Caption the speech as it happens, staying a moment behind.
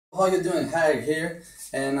How you doing? Harry here,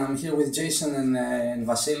 and I'm here with Jason and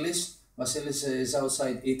Vasilis. Vasilis is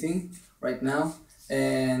outside eating right now,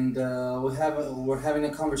 and we're having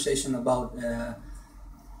a conversation about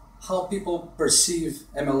how people perceive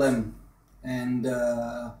MLM, and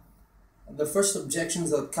the first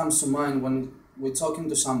objections that comes to mind when we're talking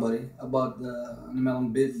to somebody about an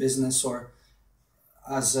MLM business, or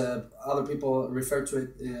as other people refer to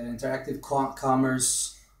it, interactive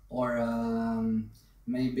commerce, or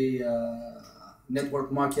maybe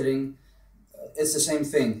network marketing. It's the same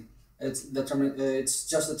thing. It's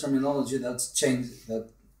just the terminology that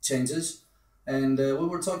changes, and we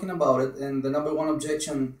were talking about it. And the number one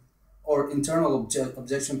objection, or internal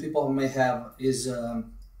objection people may have, is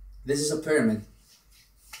this is a pyramid.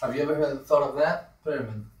 Have you ever thought of that?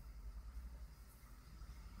 Pyramid.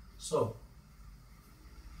 So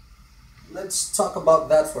let's talk about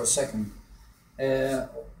that for a second.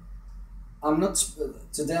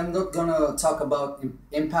 Today I'm not gonna talk about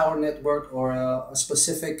Empower Network or a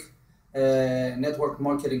specific network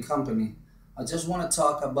marketing company. I just want to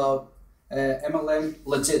talk about MLM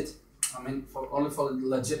legit. I mean, only for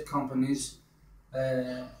legit companies,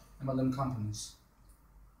 MLM companies.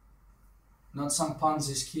 Not some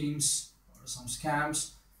Ponzi schemes or some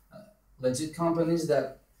scams. Legit companies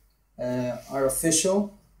that are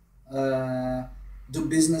official, do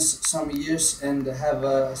business some years and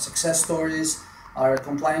have success stories, are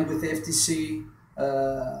compliant with the FTC,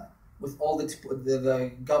 with all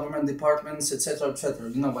the government departments, etc., etc.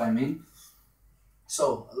 You know what I mean?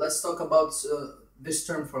 So let's talk about this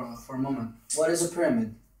term for a moment. What is a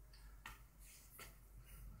pyramid?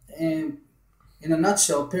 In a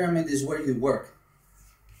nutshell, pyramid is where you work.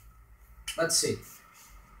 Let's see.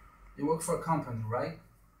 You work for a company, right?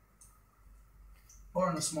 Or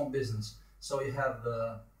in a small business. So you have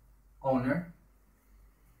the owner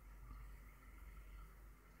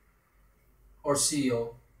or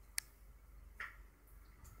CEO,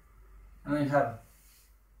 and then you have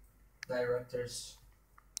directors,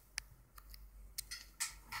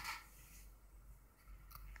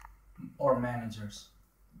 or managers.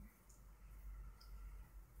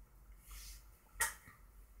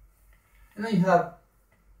 And then you have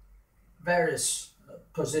various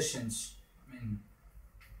positions. I mean,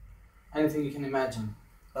 anything you can imagine.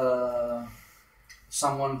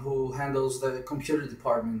 Someone who handles the computer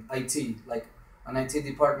department, IT, like an IT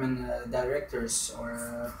department directors,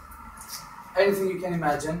 or anything you can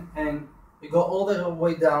imagine. And we go all the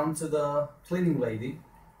way down to the cleaning lady.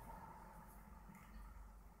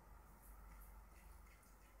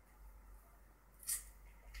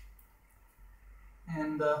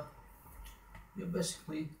 And you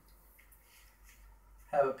basically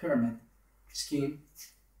have a pyramid scheme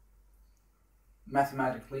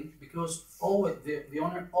mathematically, because always the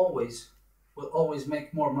owner will always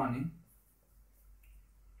make more money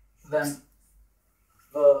than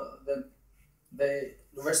the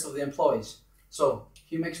rest of the employees. So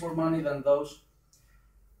he makes more money than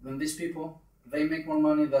these people. They make more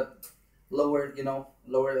money that lower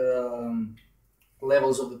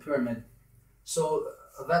levels of the pyramid. So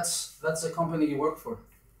that's the company you work for,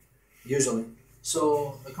 usually.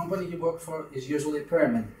 So the company you work for is usually a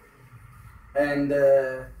pyramid. And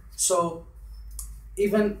so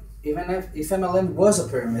even if MLM was a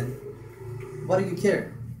pyramid, what do you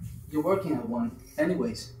care? You're working at one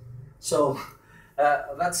anyways. So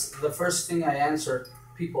that's the first thing I answer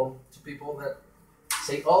people that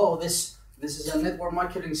say, oh, this is a network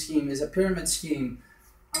marketing scheme, is a pyramid scheme.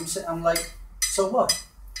 I'm like, so what?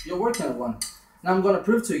 You're working at one. Now I'm going to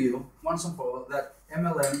prove to you once and for all that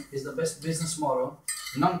MLM is the best business model,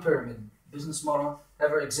 non-pyramid business model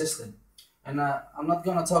ever existed. And I'm not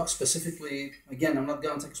going to talk specifically, I'm not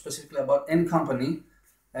going to talk specifically about any company,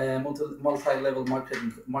 multi-level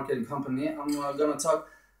marketing company. I'm going to talk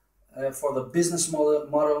for the business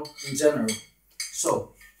model in general.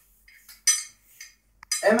 So,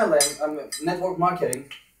 MLM, network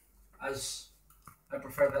marketing, as I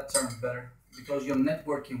prefer that term better, because you're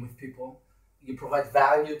networking with people, you provide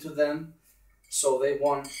value to them, so they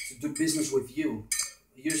want to do business with you.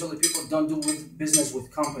 Usually people don't do business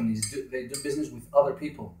with companies, they do business with other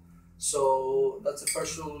people. So that's the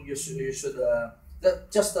first rule you should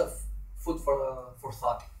that just a food for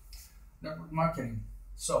thought. Network marketing.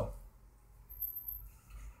 So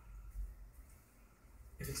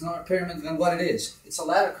if it's not a pyramid, then what it is? It's a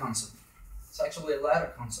ladder concept. It's actually a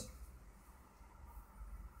ladder concept.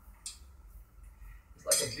 It's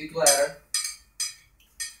like a big ladder,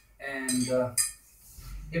 and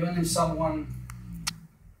even if someone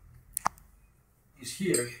is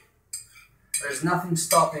here, there's nothing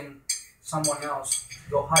stopping someone else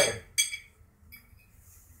to go higher.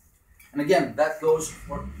 And again, that goes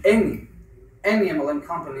for any MLM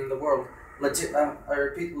company in the world. Legit, I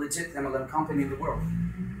repeat, legit MLM company in the world.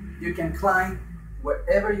 You can climb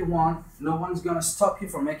wherever you want. No one's gonna stop you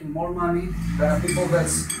from making more money. There are people that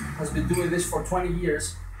has been doing this for 20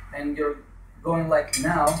 years, and you're going like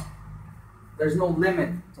now. There's no limit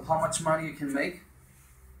to how much money you can make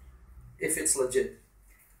if it's legit.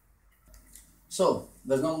 So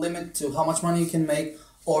there's no limit to how much money you can make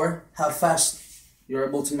or how fast you're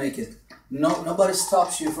able to make it. Nobody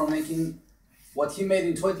stops you from making what he made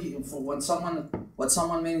in 20. What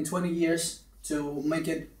someone made in 20 years to make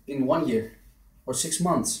it in 1 year or 6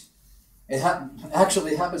 months. It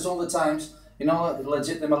actually happens all the times in all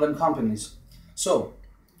legit MLM companies. So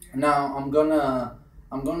now I'm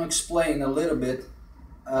gonna explain a little bit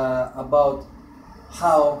about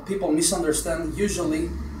how people misunderstand usually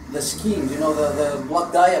the schemes. You know, the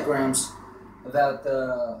block diagrams that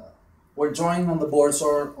we're drawing on the boards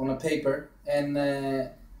or on a paper, and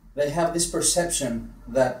they have this perception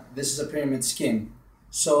that this is a pyramid scheme.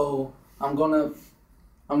 So I'm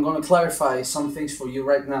gonna clarify some things for you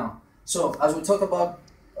right now. So as I talked about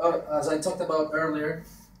earlier,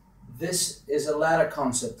 this is a ladder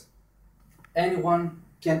concept. Anyone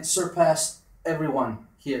can surpass everyone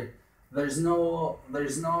here. There's no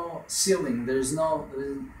ceiling. There's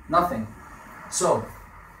nothing. So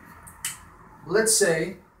let's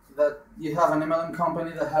say that you have an MLM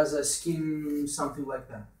company that has a scheme, something like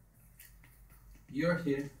that. You're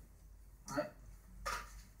here, right?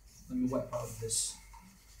 Let me wipe out this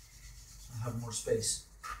so I have more space.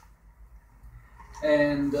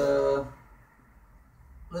 And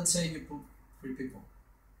let's say you put 3 people,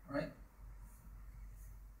 right?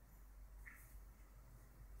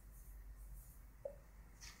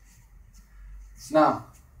 Now,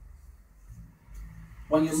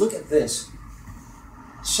 when you look at this,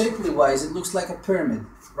 shapely wise, it looks like a pyramid,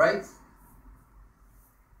 right?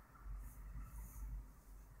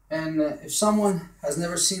 And if someone has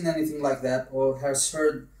never seen anything like that, or has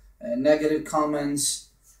heard negative comments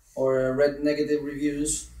or read negative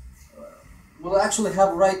reviews, will actually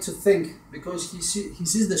have right to think, because he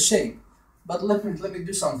sees the shape. But let me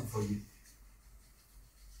do something for you.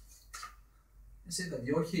 You see that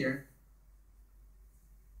you're here,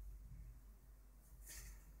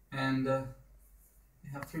 and you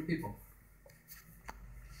have 3 people.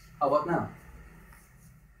 How about now?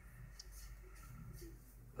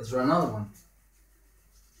 Let's draw another one.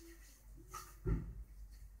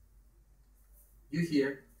 You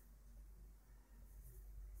here,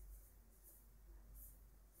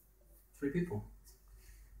 3 people.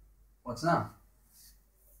 What's now?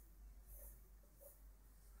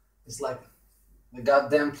 It's like the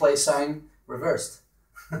goddamn play sign reversed,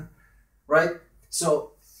 right?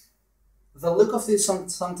 So the look of this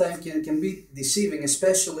sometimes can be deceiving,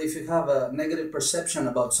 especially if you have a negative perception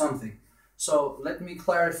about something. So let me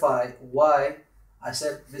clarify why I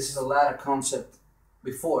said this is a ladder concept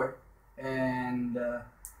before, and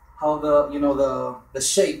how the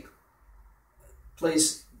shape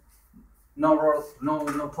plays no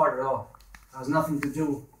part at all. It has nothing to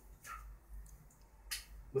do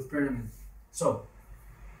with pyramid. So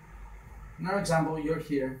in our example, you're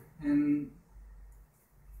here, and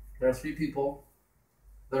there are 3 people.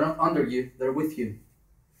 They're not under you, they're with you.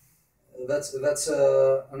 That's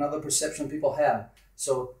another perception people have.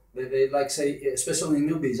 So they like say, especially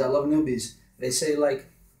newbies, I love newbies, they say like,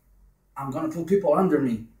 I'm gonna put people under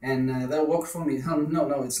me and they'll work for me.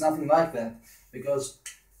 No, it's nothing like that. Because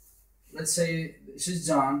let's say this is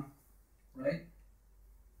John, right?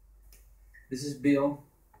 This is Bill,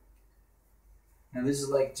 and this is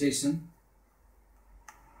like Jason.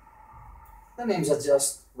 The names are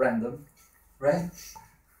just random, right?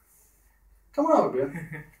 Come on over, Bill.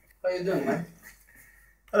 How you doing, man?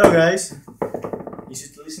 Hello guys. You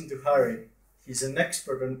should listen to Harry. He's an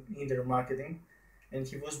expert on internet marketing, and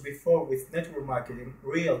he was before with network marketing,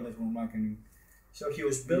 real network marketing. So he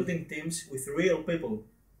was building teams with real people,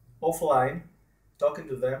 offline, talking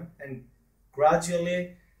to them, and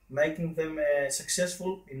gradually making them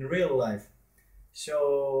successful in real life.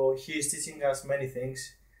 So he is teaching us many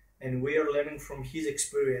things, and we are learning from his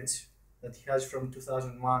experience that he has from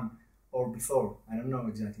 2001 or before. I don't know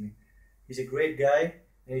exactly. He's a great guy,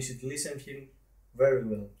 and you should listen to him very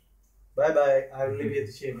well. Bye bye. I'll leave you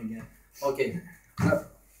to him again. Okay.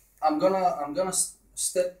 I'm gonna go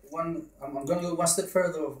one step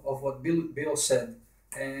further of what Bill said,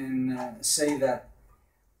 and say that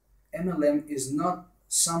MLM is not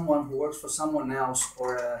someone who works for someone else,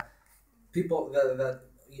 or people that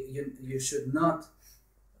you should not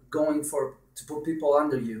going to put people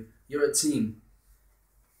under you. You're a team.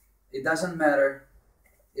 It doesn't matter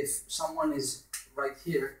if someone is right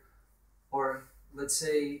here, or let's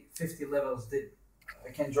say 50 levels deep,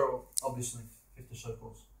 I can draw obviously 50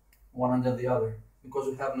 circles, one under the other, because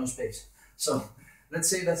we have no space. So let's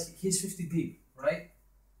say that he's 50 deep, right?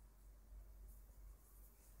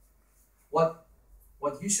 What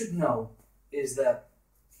you should know is that,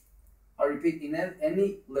 I repeat, in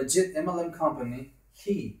any legit MLM company,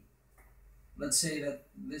 let's say that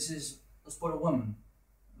let's put a woman.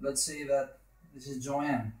 Let's say that this is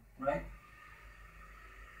Joanne, right?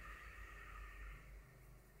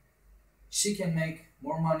 She can make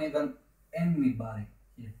more money than anybody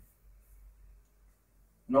here.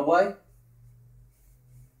 You know why?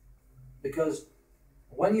 Because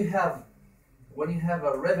when you have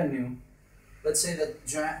a revenue, let's say that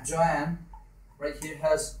Joanne right here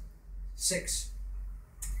has 6,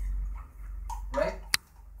 right?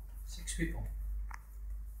 6 people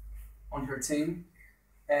on her team,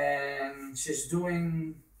 and she's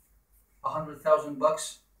doing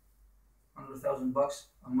 $100,000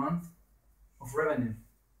 a month of revenue.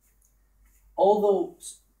 Although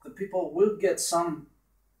the people will get some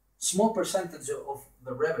small percentage of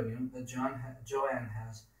the revenue that Joanne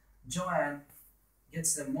has, Joanne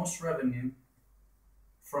gets the most revenue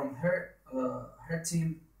from her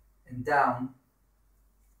team and down.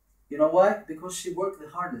 You know why? Because she worked the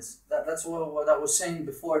hardest. That's what I was saying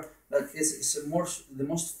before. That is the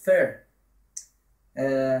most fair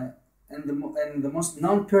and the most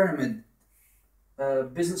non-pyramid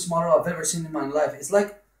business model I've ever seen in my life. It's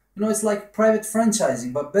like, it's like private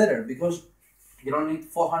franchising, but better, because you don't need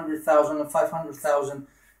 400,000 or 500,000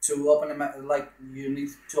 to open you need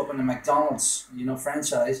to open a McDonald's,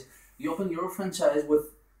 franchise. You open your franchise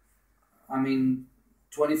with,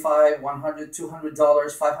 $25, $100, $200,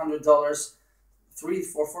 $500,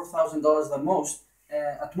 $3,000 or $4,000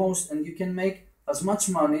 at most, and you can make as much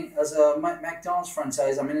money as a McDonald's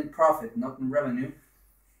franchise. In profit, not in revenue.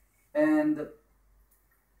 And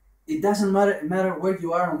it doesn't matter where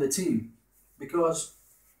you are on the team, because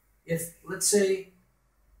if, let's say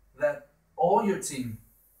that all your team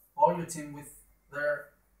with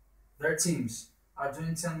their teams are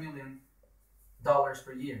doing $10 million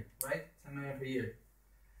per year, right? $10 million per year.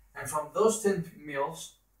 And from those 10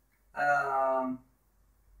 mils,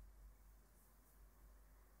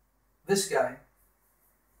 this guy,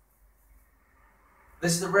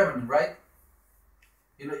 this is the revenue, right?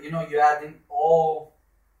 You're adding all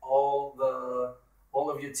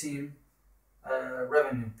of your team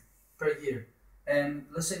revenue per year. And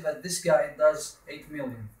let's say that this guy does 8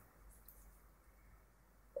 million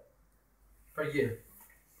per year.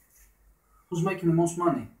 Who's making the most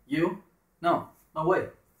money? You? No way.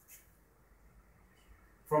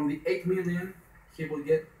 From the 8 million, he will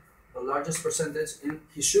get the largest percentage, and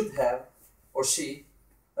he should have, or she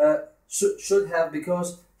should have,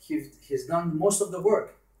 because he's done most of the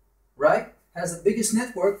work, right? Has the biggest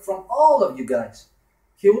network from all of you guys.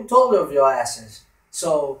 He will told of your asses.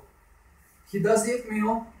 So he does the 8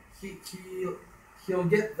 mil. He'll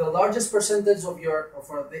get the largest percentage of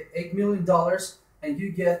the $8 million,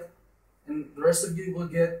 and the rest of you will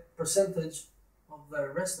get percentage of the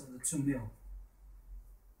rest of the 2 mil.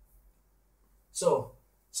 So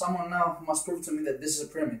someone now must prove to me that this is a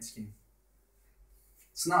pyramid scheme.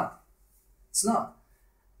 It's not. It's not.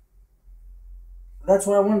 That's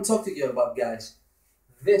what I want to talk to you about, guys.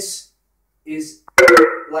 This is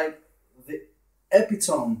like the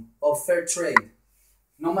epitome of fair trade.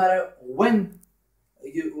 No matter when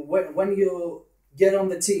you get on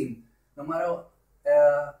the team, no matter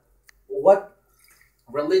what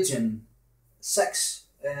religion, sex,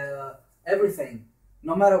 everything,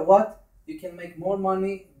 no matter what, you can make more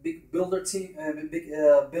money, build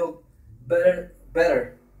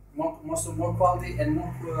better, more quality and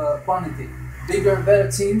more quantity, bigger and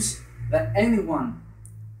better teams than anyone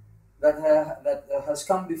that has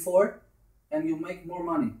come before, and you make more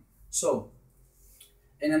money. So,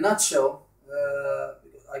 in a nutshell,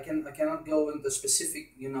 I cannot go into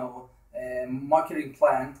specific marketing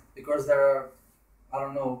plan, because there are, I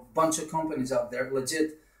don't know, bunch of companies out there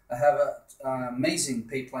legit have amazing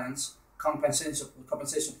pay plans,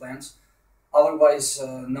 compensation plans, otherwise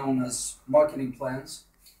known as marketing plans.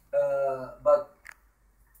 But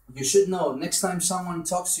you should know, next time someone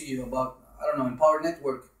talks to you about, I don't know, Empower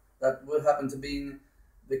Network, that will happen to be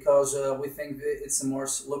because we think it's the more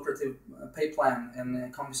lucrative pay plan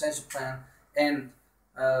and compensation plan, and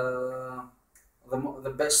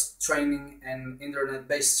the best training and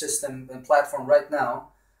internet-based system and platform right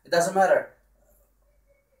now. It doesn't matter.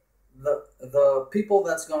 The people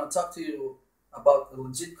that's going to talk to you about a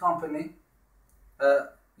legit company,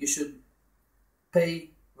 you should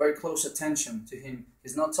pay very close attention to him.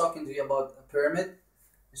 He's not talking to you about a pyramid.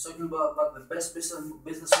 He's talking about the best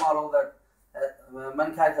business model that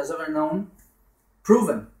mankind has ever known.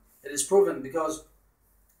 Proven. It is proven because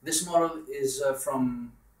this model is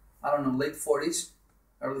from, I don't know, late 40s,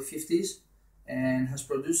 early 50s, and has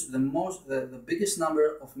produced the biggest number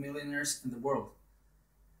of millionaires in the world.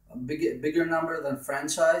 A bigger number than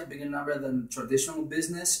franchise, bigger number than traditional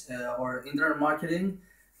business or internet marketing.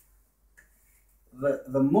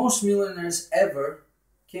 The most millionaires ever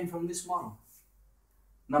came from this model.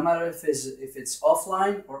 No matter if it's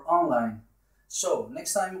offline or online. So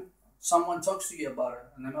next time someone talks to you about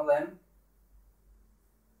an MLM,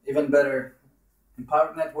 even better,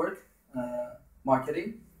 empowered network marketing,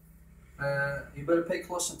 you better pay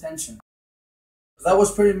close attention. That was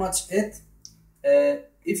pretty much it.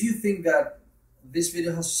 If you think that this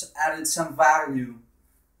video has added some value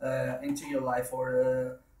into your life,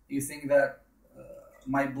 or you think that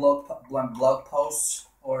my blog posts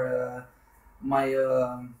or my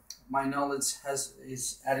knowledge is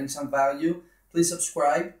adding some value, please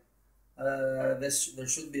subscribe. There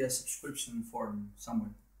should be a subscription form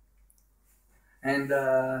somewhere, and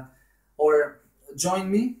or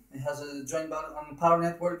join me. It has a join button on the Power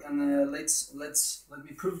Network, and let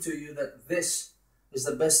me prove to you that this is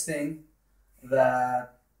the best thing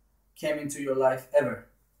that came into your life ever.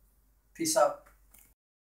 Peace out.